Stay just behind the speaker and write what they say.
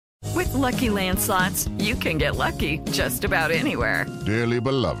Lucky Land Slots, you can get lucky just about anywhere. Dearly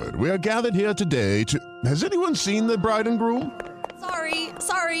beloved, we are gathered here today to... Has anyone seen the bride and groom?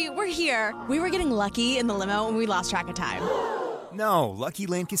 Sorry, we're here. We were getting lucky in the limo and we lost track of time. No, Lucky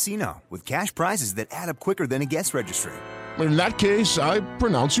Land Casino, with cash prizes that add up quicker than a guest registry. In that case, I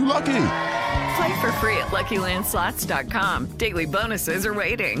pronounce you lucky. Play for free at LuckyLandSlots.com. Daily bonuses are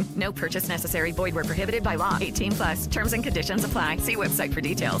waiting. No purchase necessary. Void where prohibited by law. 18+. Terms and conditions apply. See website for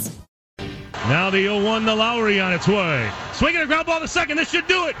details. Now the 0-1 to Lowry on its way. Swinging a ground ball to second. This should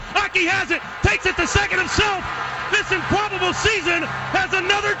do it. Aki has it. Takes it to second himself. This improbable season has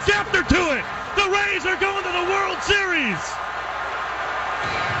another chapter to it. The Rays are going to the World Series.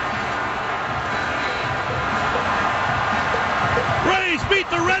 Rays beat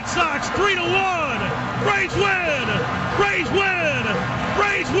the Red Sox 3-1. Rays win. Rays win.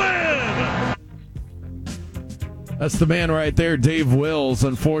 Rays win. That's the man right there, Dave Wills.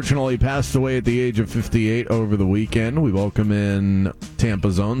 Unfortunately passed away at the age of 58 over the weekend. We welcome in Tampa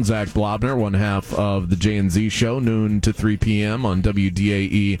Zone, Zach Blobner, one half of the J&Z show, noon to 3 p.m. on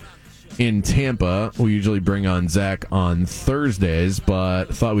WDAE in Tampa. We usually bring on Zach on Thursdays, but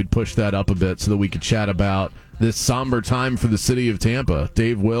thought we'd push that up a bit so that we could chat about this somber time for the city of Tampa.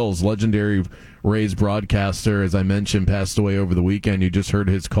 Dave Wills, legendary Rays broadcaster, as I mentioned, passed away over the weekend. You just heard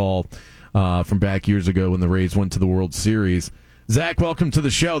his call from back years ago when the Rays went to the World Series. Zach, welcome to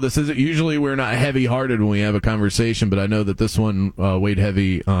the show. This isn't usually we're not heavy-hearted when we have a conversation, but I know that this one weighed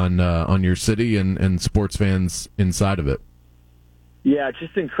heavy on your city and sports fans inside of it. Yeah,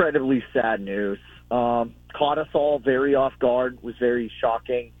 just incredibly sad news. Caught us all very off guard. Was very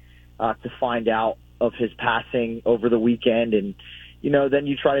shocking to find out of his passing over the weekend. And, then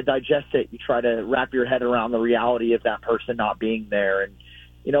you try to digest it. You try to wrap your head around the reality of that person not being there. And,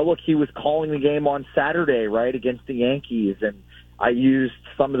 look, he was calling the game on Saturday, right, against the Yankees. And I used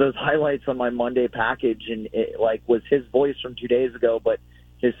some of those highlights on my Monday package, and it, was his voice from 2 days ago, but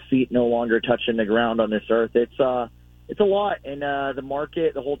his feet no longer touching the ground on this earth. It's a lot. And the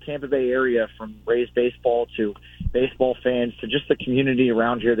market, the whole Tampa Bay area, from Rays baseball to baseball fans to just the community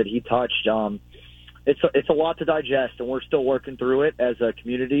around here that he touched, it's a lot to digest, and we're still working through it as a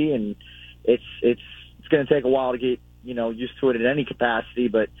community, and it's going to take a while to get used to it in any capacity.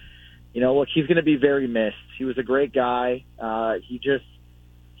 But look, he's going to be very missed. He was a great guy. He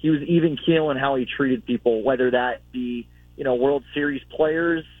was even keel in how he treated people, whether that be World Series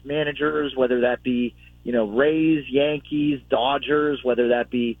players, managers, whether that be Rays, Yankees, Dodgers, whether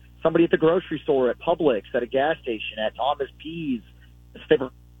that be somebody at the grocery store, at Publix, at a gas station, at Thomas P's, his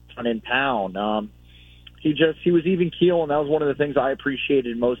favorite restaurant in town. He was even keel, and that was one of the things I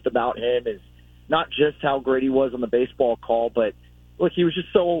appreciated most about him, is not just how great he was on the baseball call, but look, he was just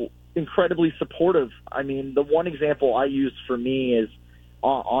so incredibly supportive. I mean, the one example I use for me is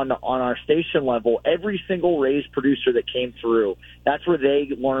on our station level, every single Rays producer that came through, that's where they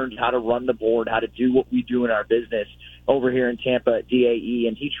learned how to run the board, how to do what we do in our business over here in Tampa at DAE,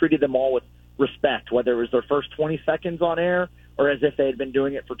 and he treated them all with respect, whether it was their first 20 seconds on air or as if they had been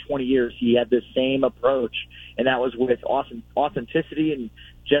doing it for 20 years. He had the same approach, and that was with authenticity and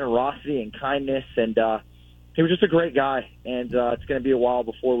generosity and kindness, and he was just a great guy, and it's going to be a while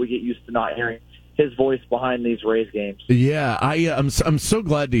before we get used to not hearing his voice behind these Rays games. Yeah, I'm so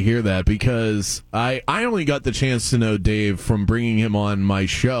glad to hear that, because I only got the chance to know Dave from bringing him on my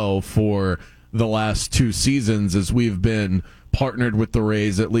show for the last 2 seasons, as we've been partnered with the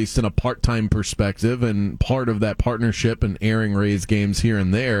Rays, at least in a part-time perspective, and part of that partnership and airing Rays games here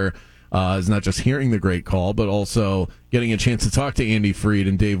and there is not just hearing the great call, but also getting a chance to talk to Andy Freed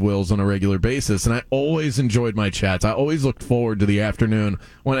and Dave Wills on a regular basis. And I always enjoyed my chats. I always looked forward to the afternoon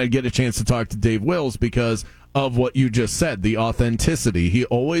when I'd get a chance to talk to Dave Wills because of what you just said, the authenticity. He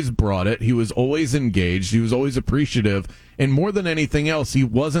always brought it. He was always engaged. He was always appreciative. And more than anything else, he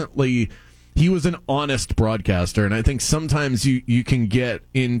was an honest broadcaster. And I think sometimes you can get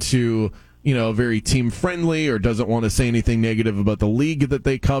into very team-friendly or doesn't want to say anything negative about the league that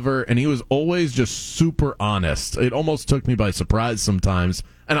they cover, and he was always just super honest. It almost took me by surprise sometimes,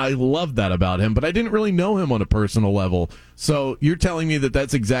 and I loved that about him, but I didn't really know him on a personal level. So you're telling me that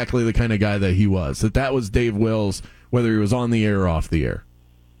that's exactly the kind of guy that he was, that was Dave Wills, whether he was on the air or off the air.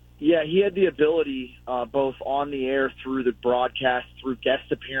 Yeah, he had the ability, both on the air, through the broadcast, through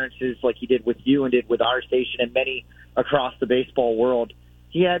guest appearances like he did with you and did with our station and many across the baseball world.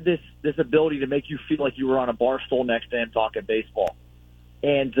 He had this ability to make you feel like you were on a bar stool next to him talking baseball.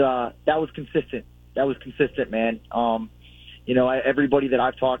 And that was consistent. That was consistent, man. Everybody that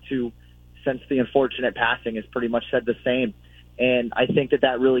I've talked to since the unfortunate passing has pretty much said the same. And I think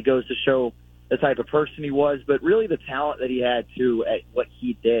that really goes to show the type of person he was, but really the talent that he had, too, at what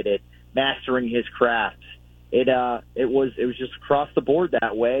he did. mastering his craft. It was just across the board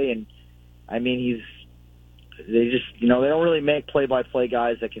that way, and I mean they don't really make play-by-play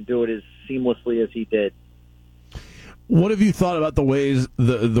guys that can do it as seamlessly as he did. What have you thought about the ways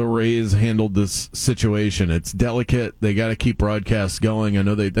the Rays handled this situation? It's delicate. They got to keep broadcasts going. I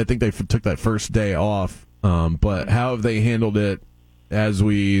know I think they took that first day off, but how have they handled it as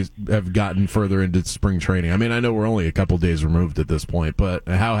we have gotten further into spring training? I mean, I know we're only a couple days removed at this point, but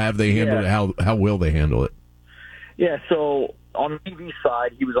how have they handled it? How will they handle it? Yeah, so on the TV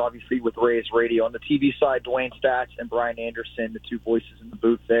side, he was obviously with Rays Radio. On the TV side, Dwayne Staats and Brian Anderson, the two voices in the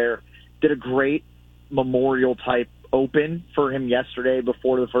booth there, did a great memorial-type open for him yesterday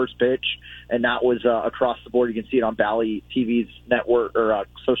before the first pitch, and that was across the board. You can see it on Bally TV's network or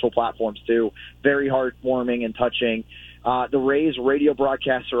social platforms, too. Very heartwarming and touching. The Rays radio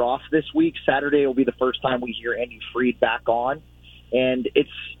broadcasts are off this week. Saturday will be the first time we hear Andy Fried back on, and it's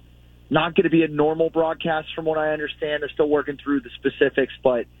not going to be a normal broadcast from what I understand. They're still working through the specifics,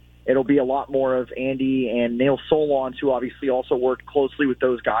 but it'll be a lot more of Andy and Neil Solondz, who obviously also worked closely with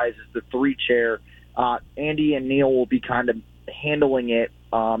those guys as the three-chair. Andy and Neil will be kind of handling it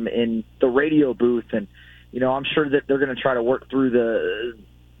in the radio booth, and I'm sure that they're going to try to work through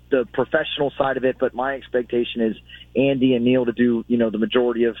the professional side of it, but my expectation is Andy and Neil to do the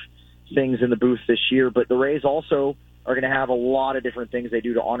majority of things in the booth this year. But the Rays also are going to have a lot of different things they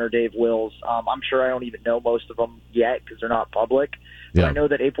do to honor Dave Wills. I'm sure I don't even know most of them yet because they're not public. But I know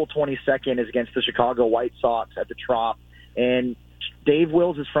that April 22nd is against the Chicago White Sox at the Trop. And Dave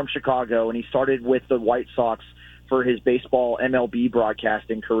Wills is from Chicago, and he started with the White Sox for his baseball MLB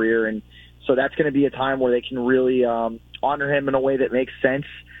broadcasting career. And so that's going to be a time where they can really honor him in a way that makes sense.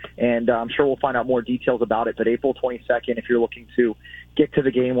 And I'm sure we'll find out more details about it. But April 22nd, if you're looking to get to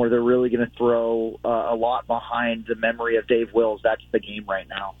the game where they're really going to throw a lot behind the memory of Dave Wills, that's the game right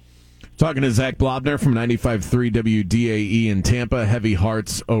now. Talking to Zach Blobner from 95.3 WDAE in Tampa. Heavy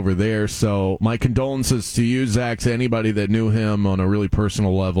hearts over there. So my condolences to you, Zach, to anybody that knew him on a really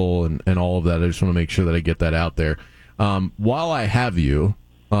personal level and all of that. I just want to make sure that I get that out there. While I have you,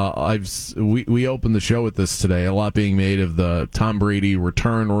 we opened the show with this today, a lot being made of the Tom Brady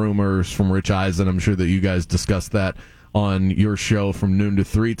return rumors from Rich Eisen. I'm sure that you guys discussed that on your show from noon to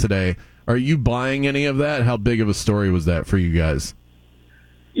 3 today. Are you buying any of that? How big of a story was that for you guys?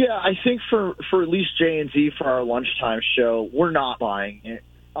 Yeah, I think for at least J&Z for our lunchtime show, we're not buying it.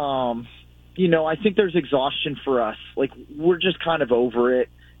 I think there's exhaustion for us. Like, we're just kind of over it.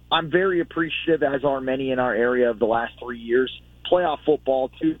 I'm very appreciative, as are many in our area, of the last 3 years. Playoff football,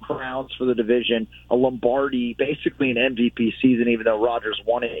 2 crowns for the division, a Lombardi, basically an MVP season, even though Rodgers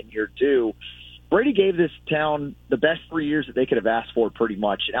won it in year 2. Brady gave this town the best 3 years that they could have asked for, pretty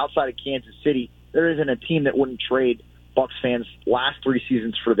much. And outside of Kansas City, there isn't a team that wouldn't trade Bucs fans' last 3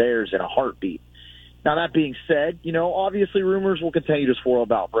 seasons for theirs in a heartbeat. Now, that being said, obviously rumors will continue to swirl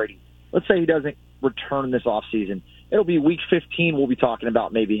about Brady. Let's say he doesn't return this offseason. It'll be week 15, we'll be talking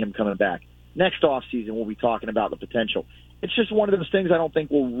about maybe him coming back. Next offseason, we'll be talking about the potential. It's just one of those things I don't think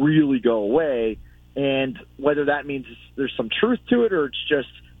will really go away, and whether that means there's some truth to it or it's just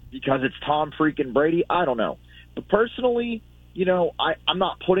because it's Tom freaking Brady, I don't know. But personally, I'm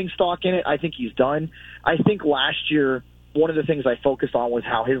not putting stock in it. I think he's done. I think last year, one of the things I focused on was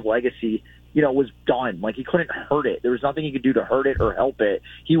how his legacy, was done. Like, he couldn't hurt it. There was nothing he could do to hurt it or help it.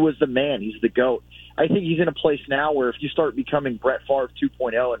 He was the man. He's the GOAT. I think he's in a place now where if you start becoming Brett Favre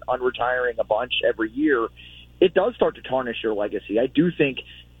 2.0 and unretiring a bunch every year, it does start to tarnish your legacy. I do think,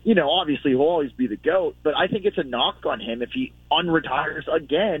 obviously he'll always be the GOAT, but I think it's a knock on him if he unretires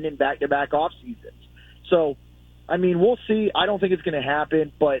again in back-to-back off seasons. So, we'll see. I don't think it's going to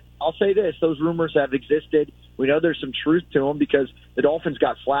happen, but I'll say this. Those rumors have existed. We know there's some truth to them because the Dolphins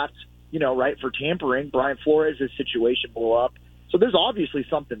got slapped, right, for tampering. Brian Flores' situation blew up. So there's obviously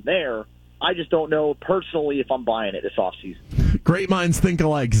something there. I just don't know personally if I'm buying it this offseason. Great minds think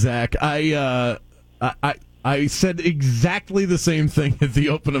alike, Zach. I said exactly the same thing at the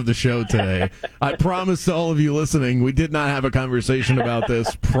open of the show today. I promise to all of you listening, we did not have a conversation about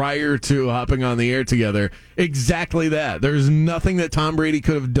this prior to hopping on the air together. Exactly that. There's nothing that Tom Brady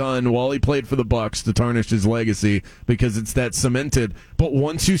could have done while he played for the Bucs to tarnish his legacy because it's that cemented. But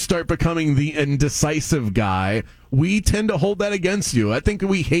once you start becoming the indecisive guy, we tend to hold that against you. I think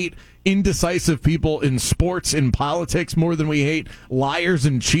we hate indecisive people in sports, in politics, more than we hate liars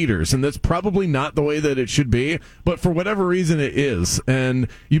and cheaters. And that's probably not the way that it should be, but for whatever reason it is. And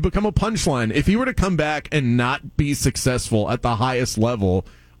you become a punchline. If he were to come back and not be successful at the highest level,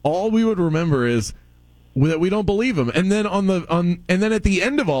 all we would remember is that we don't believe him. And then and then at the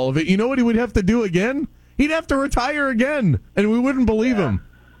end of all of it, you know what he would have to do again? He'd have to retire again, and we wouldn't believe him.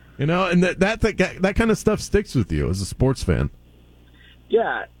 You know, and that kind of stuff sticks with you as a sports fan.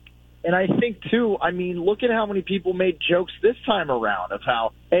 Yeah. And I think, too, I mean, look at how many people made jokes this time around of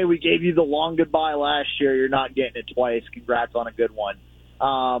how, hey, we gave you the long goodbye last year. You're not getting it twice. Congrats on a good one.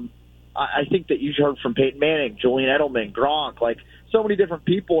 I think that you heard from Peyton Manning, Julian Edelman, Gronk, like so many different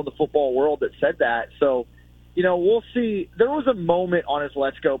people in the football world that said that. So, you know, we'll see. There was a moment on his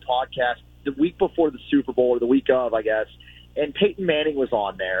Let's Go podcast the week before the Super Bowl, or the week of, I guess, and Peyton Manning was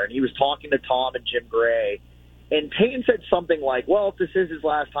on there, and he was talking to Tom and Jim Gray. And Peyton said something like, well, if this is his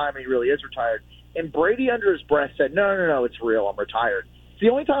last time and he really is retired. And Brady under his breath said, no, it's real. I'm retired. It's the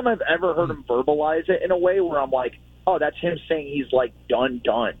only time I've ever heard him verbalize it in a way where I'm like, oh, that's him saying he's like done.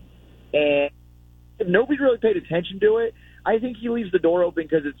 And if nobody really paid attention to it, I think he leaves the door open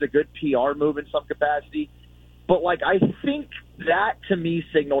because it's a good PR move in some capacity. But, like, I think that, to me,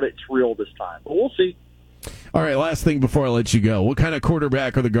 signaled it's real this time. But we'll see. All right, last thing before I let you go. What kind of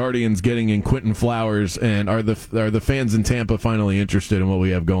quarterback are the Guardians getting in Quentin Flowers, and are the fans in Tampa finally interested in what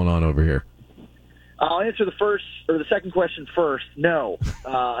we have going on over here? I'll answer the second question first. No,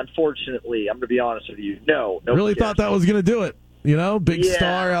 unfortunately, I'm going to be honest with you. No. Really thought that was going to do it. You know, big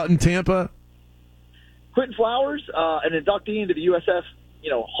star out in Tampa. Quentin Flowers, an inductee into the USF,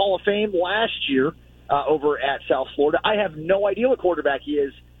 Hall of Fame last year over at South Florida. I have no idea what quarterback he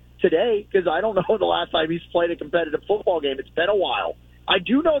is today because I don't know the last time he's played a competitive football game. It's been a while. I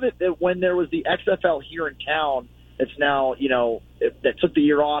do know that when there was the XFL here in town, it's now, that took the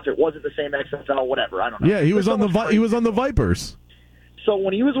year off. It wasn't the same XFL, whatever. I don't know. Yeah, he was on the Vipers. So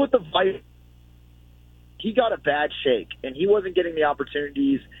when he was with the Vipers, he got a bad shake, and he wasn't getting the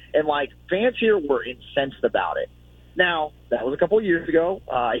opportunities, and, fans here were incensed about it. Now, that was a couple of years ago.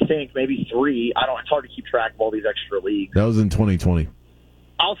 I think maybe 3. It's hard to keep track of all these extra leagues. That was in 2020.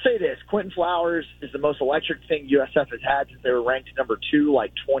 I'll say this. Quentin Flowers is the most electric thing USF has had since they were ranked number 2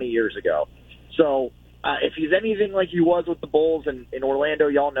 20 years ago. So if he's anything like he was with the Bulls and in Orlando,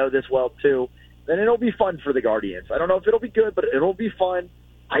 y'all know this well too, then it'll be fun for the Guardians. I don't know if it'll be good, but it'll be fun.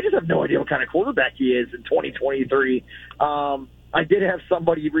 I just have no idea what kind of quarterback he is in 2023. I did have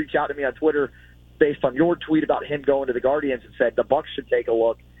somebody reach out to me on Twitter based on your tweet about him going to the Guardians and said the Bucs should take a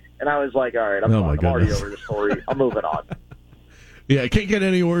look. And I was like, all right, I'm already over the story. I'm moving on. Yeah, it can't get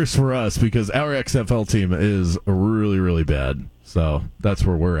any worse for us because our XFL team is really, really bad. So that's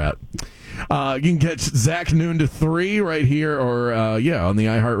where we're at. You can catch Zach noon to 3 right here or, on the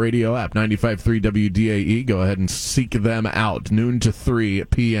iHeartRadio app, 95.3 WDAE. Go ahead and seek them out, noon to 3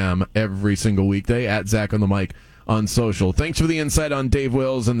 p.m. every single weekday at Zach on the Mic on social. Thanks for the insight on Dave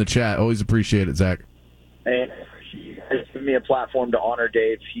Wills in the chat. Always appreciate it, Zach. And it's given me a platform to honor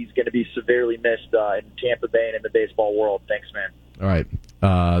Dave. He's going to be severely missed in Tampa Bay and in the baseball world. Thanks, man. All right.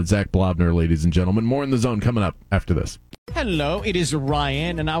 Zach Blobner, ladies and gentlemen. More in the Zone coming up after this. Hello, it is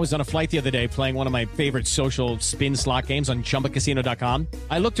Ryan, and I was on a flight the other day playing one of my favorite social spin slot games on ChumbaCasino.com.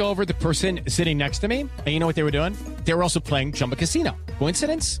 I looked over at the person sitting next to me, and you know what they were doing? They were also playing Chumba Casino.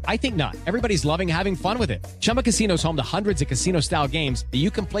 Coincidence? I think not. Everybody's loving having fun with it. Chumba Casino is home to hundreds of casino-style games that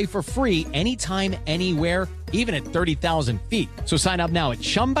you can play for free anytime, anywhere, even at 30,000 feet. So sign up now at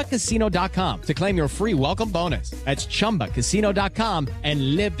ChumbaCasino.com to claim your free welcome bonus. That's ChumbaCasino.com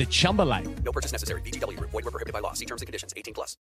and live the Chumba life. No purchase necessary. VGW. Void where prohibited by law. See terms and conditions. 18+.